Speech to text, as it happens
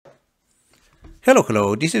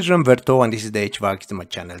Hello, this is Ramberto and this is the HVAC to my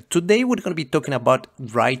channel. Today we're going to be talking about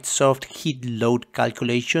Wrightsoft heat load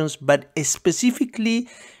calculations, but specifically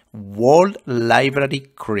wall library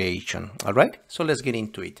creation. All right, so let's get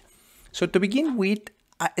into it. So to begin with,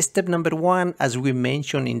 step number one, as we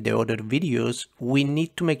mentioned in the other videos, we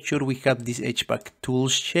need to make sure we have this HVAC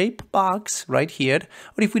tools shape box right here.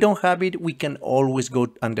 Or if we don't have it, we can always go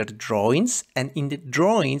under drawings, and in the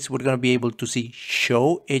drawings, we're going to be able to see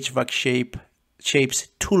show HVAC shapes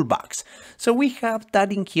toolbox. So we have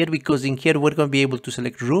that in here because in here we're going to be able to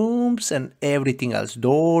select rooms and everything else,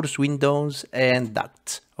 doors, windows, and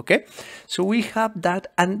ducts. Okay, so we have that,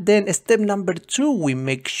 and then step number two, we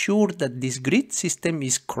make sure that this grid system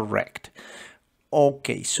is correct.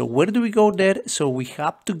 Okay, so where do we go there? So we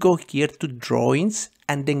have to go here to drawings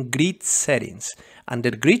and then grid settings. Under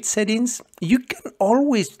grid settings, you can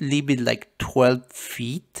always leave it like 12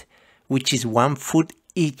 feet, which is 1 foot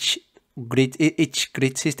each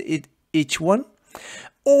grid system, each one,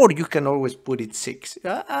 or you can always put it 6.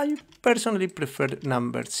 I personally prefer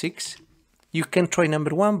number 6. You can try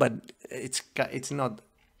number 1, but it's not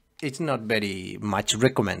very much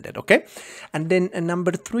recommended. Okay, and then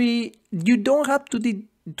number 3, you don't have to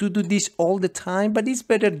do this all the time, but it's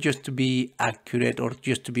better just to be accurate or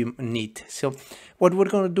just to be neat. So what we're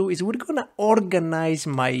going to do is we're going to organize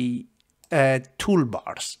my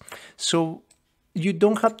toolbars. So you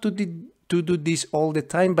don't have to do this all the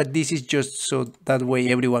time, but this is just so that way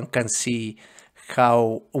everyone can see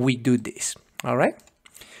how we do this. All right.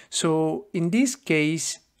 So in this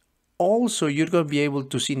case, also you're going to be able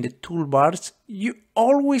to see in the toolbars, you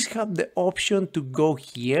always have the option to go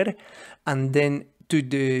here and then to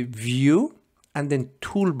the view and then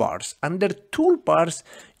toolbars. Under toolbars,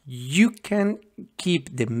 you can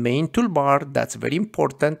keep the main toolbar. That's very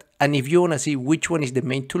important. And if you want to see which one is the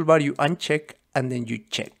main toolbar, you uncheck and then you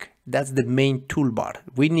check. That's the main toolbar.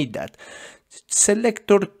 We need that.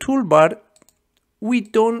 Selector toolbar, we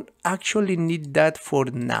don't actually need that for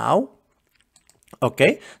now.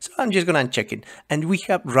 Okay, so I'm just gonna uncheck it. And we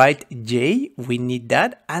have right J, we need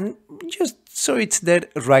that. And just so it's there,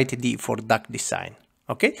 right D for duct design.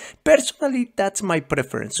 Okay, personally, that's my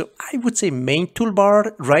preference. So I would say main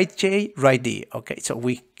toolbar, right J, right D. Okay, so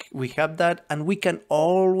we have that, and we can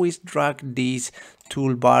always drag these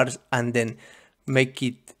toolbars and then make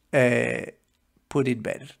it, put it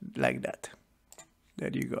better like that. There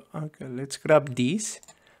you go. Okay, let's grab these.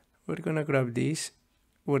 We're gonna grab this.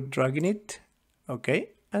 We're dragging it. Okay,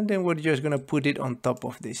 and then we're just gonna put it on top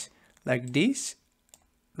of this, like this,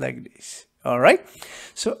 like this. All right,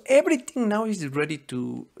 so everything now is ready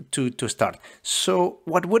to start. So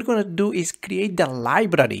what we're gonna do is create the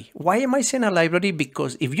library. Why am I saying a library?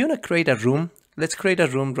 Because if you wanna create a room, let's create a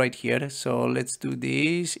room right here. So let's do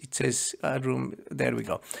this. It says a room. There we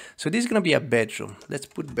go. So this is gonna be a bedroom. Let's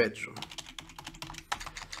put bedroom.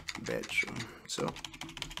 So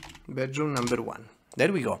bedroom number 1.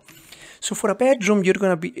 There we go. So for a bedroom,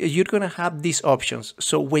 you're gonna have these options.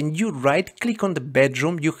 So when you right click on the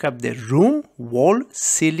bedroom, you have the room, wall,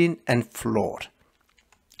 ceiling, and floor.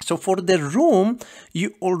 So for the room,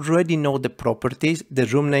 you already know the properties. The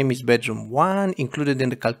room name is bedroom 1, included in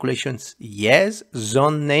the calculations, yes.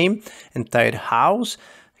 Zone name, entire house.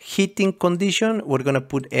 Heating condition, we're gonna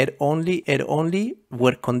put air only.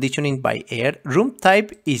 We're conditioning by air. Room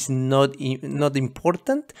type is not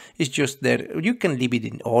important. It's just there. You can leave it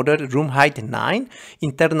in order. Room height 9.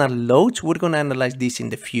 Internal loads, we're gonna analyze this in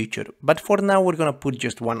the future. But for now, we're gonna put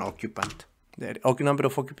just 1 occupant. There, number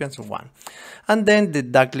of occupants 1. And then the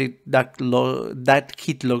duct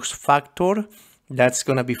heat loss factor, that's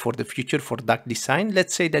gonna be for the future for duct design.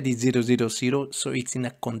 Let's say that it's 000, so it's in a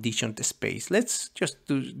conditioned space. Let's just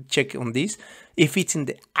check on this. If it's in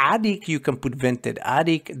the attic, you can put vented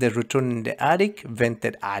attic, the return in the attic,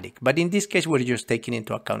 vented attic. But in this case, we're just taking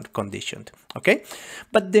into account conditioned, okay?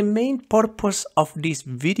 But the main purpose of this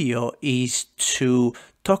video is to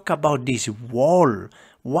talk about this wall.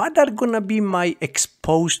 What are gonna be my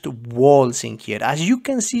exposed walls in here? As you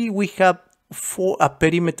can see, we have a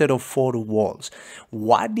perimeter of 4 walls.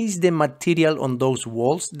 What is the material on those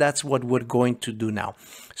walls? That's what we're going to do now.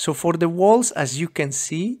 So for the walls, as you can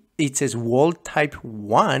see, it says wall type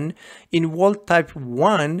 1. In wall type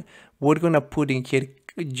 1, we're gonna put in here,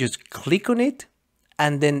 just click on it,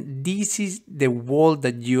 and then this is the wall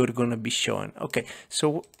that you're gonna be showing. Okay,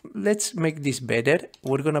 so let's make this better.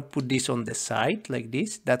 We're gonna put this on the side like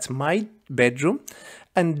this. That's my bedroom.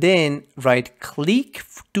 And then right click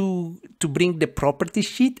to bring the property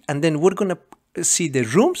sheet, and then we're gonna see the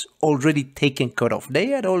rooms already taken care of.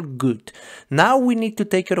 They are all good. Now we need to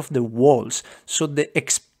take care of the walls. So the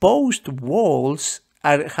exposed walls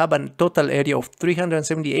have a total area of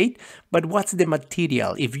 378, but what's the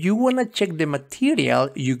material? If you want to check the material,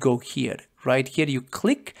 you go here. Right here, you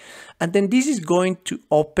click, and then this is going to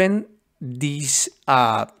open this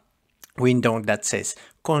window that says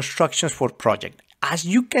constructions for project. As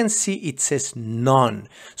you can see, it says none.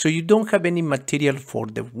 So you don't have any material for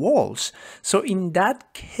the walls. So in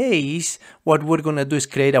that case, what we're going to do is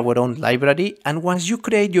create our own library. And once you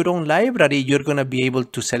create your own library, you're going to be able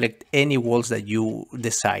to select any walls that you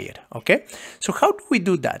desire. Okay. So how do we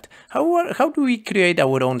do that? How do we create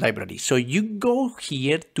our own library? So you go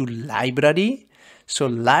here to library. So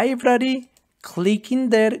library, click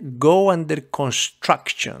in there, go under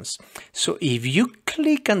constructions. So if you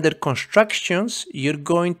click under constructions, you're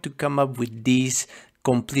going to come up with this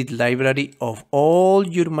complete library of all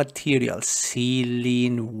your materials: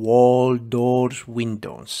 ceiling, wall, doors,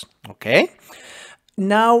 windows. Okay.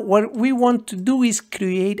 Now what we want to do is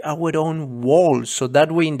create our own walls, so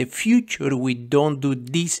that way in the future we don't do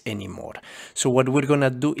this anymore. So what we're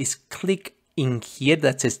gonna do is click in here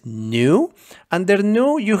that says new. Under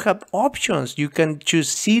new, you have options. You can choose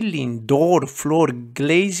ceiling, door, floor,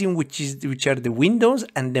 glazing, which are the windows,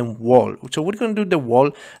 and then wall. So we're going to do the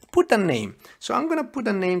wall. Put a name. So I'm going to put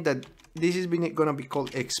a name that this is going to be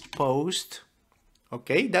called exposed.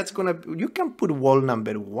 Okay, that's going to, you can put wall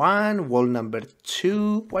number 1, wall number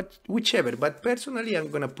 2, whichever. But personally, I'm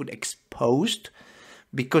going to put exposed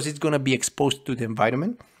because it's going to be exposed to the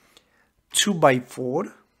environment.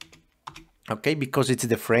 2x4. Okay, because it's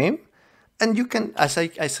the frame, and you can, as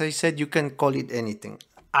I said, you can call it anything.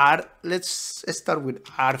 Let's start with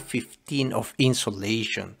R15 of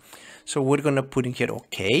insulation. So we're gonna put in here,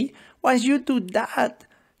 okay. Once you do that,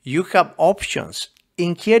 you have options.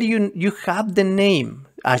 In here, you have the name.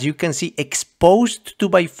 As you can see, exposed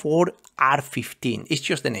 2x4 R15. It's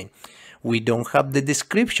just the name. We don't have the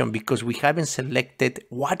description because we haven't selected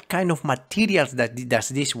what kind of materials does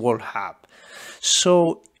this wall have.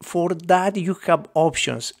 So for that, you have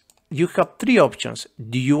options. You have 3 options.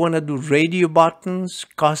 Do you want to do radio buttons,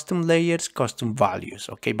 custom layers, custom values?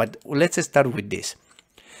 Okay, but let's start with this.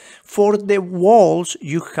 For the walls,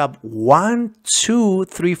 you have 1, 2,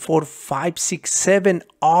 3, 4, 5, 6, 7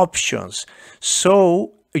 options.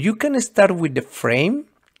 So you can start with the frame,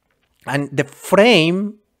 and the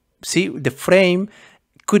frame, see, the frame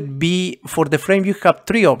could be, for the frame, you have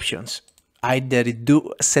 3 options. Either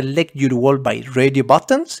select your wall by radio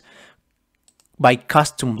buttons, by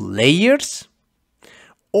custom layers,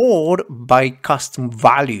 or by custom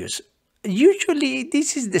values. Usually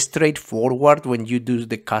this is the straightforward when you do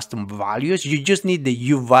the custom values. You just need the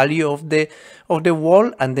U value of the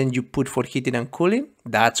wall, and then you put for heating and cooling.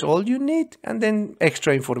 That's all you need. And then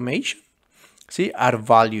extra information. See, R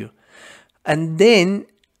value. And then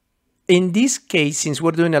in this case, since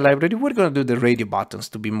we're doing a library, we're going to do the radio buttons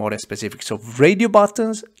to be more specific. So radio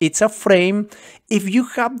buttons, it's a frame. If you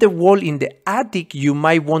have the wall in the attic, you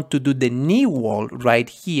might want to do the knee wall right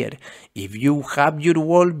here. If you have your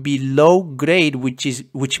wall below grade,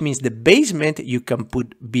 which means the basement, you can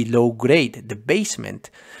put below grade, the basement.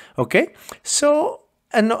 Okay, so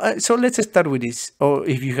let's start with this. Or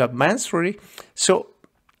if you have masonry, so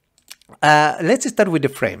let's start with the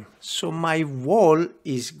frame. So my wall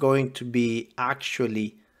is going to be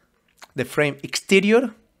actually the frame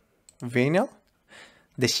exterior vinyl.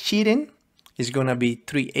 The sheeting is going to be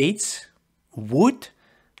 3/8 wood.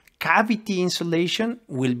 Cavity insulation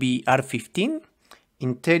will be R15.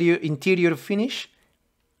 Interior finish,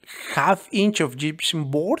 1/2 inch of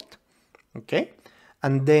gypsum board. Okay,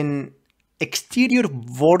 and then exterior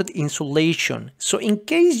board insulation. So in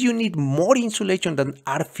case you need more insulation than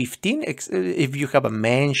R15, if you have a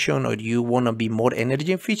mansion or you want to be more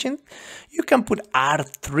energy efficient, you can put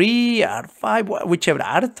R3, R5, whichever.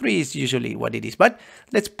 R3 is usually what it is, but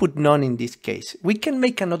let's put none in this case. We can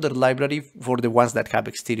make another library for the ones that have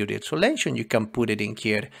exterior insulation. You can put it in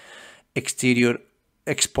here, exterior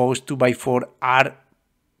exposed 2x4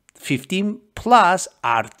 R15 plus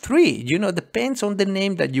R3, depends on the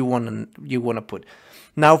name that you want to put.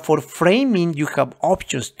 Now for framing, you have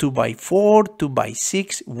options 2x4,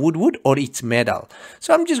 2x6, wood, or it's metal.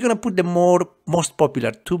 So I'm just going to put the most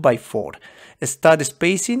popular 2x4. Stud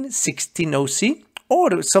spacing 16 OC,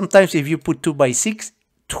 or sometimes if you put 2x6,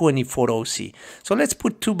 24 OC. So let's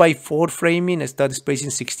put 2x4 framing, stud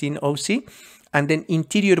spacing 16 OC. And then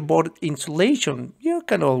interior board insulation, you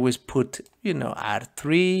can always put,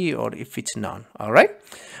 R3, or if it's none. All right.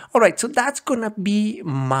 So that's going to be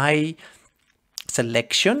my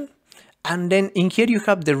selection. And then in here you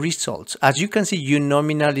have the results. As you can see, U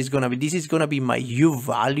nominal is going to be, this is going to be my U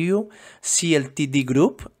value CLTD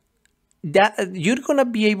group. that you're gonna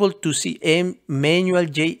be able to see a manual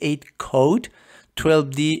J8 code,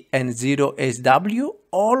 12D and 0SW.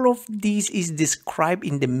 All of this is described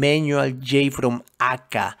in the manual J from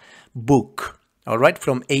ACA book, all right,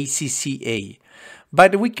 from ACCA.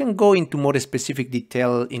 But we can go into more specific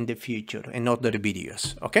detail in the future in other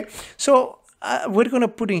videos, okay? So we're gonna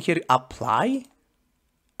put in here apply,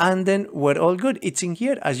 and then we're all good. It's in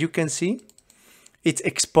here, as you can see. It's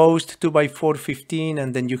exposed 2x4 15,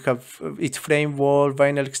 and then you have its frame wall,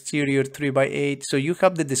 vinyl exterior 3x8. So you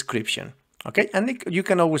have the description, okay? And you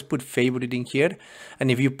can always put favorite in here.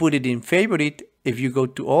 And if you put it in favorite, if you go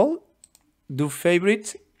to all, do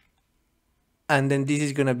favorites, and then this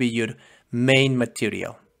is gonna be your main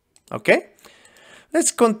material, okay?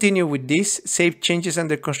 Let's continue with this. Save changes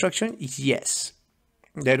under construction, yes.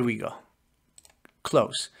 There we go,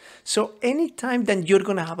 close. So anytime that you're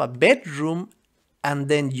gonna have a bedroom, and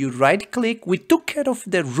then you right click, we took care of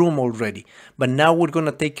the room already, but now we're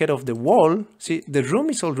gonna take care of the wall. See, the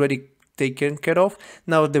room is already taken care of.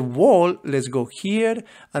 Now the wall, let's go here,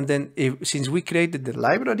 and then since we created the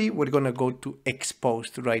library, we're gonna go to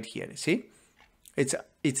exposed right here. See, it's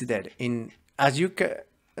there. As you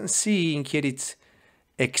can see in here, it's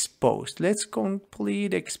exposed. Let's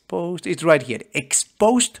complete exposed. It's right here,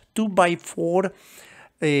 exposed 2x4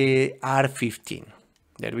 R15.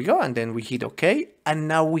 There we go, and then we hit OK, and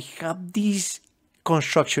now we have this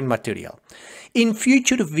construction material. In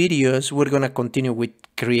future videos, we're gonna continue with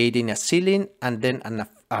creating a ceiling and then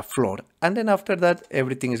a floor, and then after that,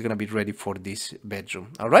 everything is gonna be ready for this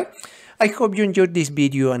bedroom. All right, I hope you enjoyed this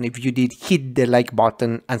video, and if you did, hit the like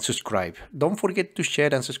button and subscribe. Don't forget to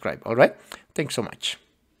share and subscribe. All right, thanks so much.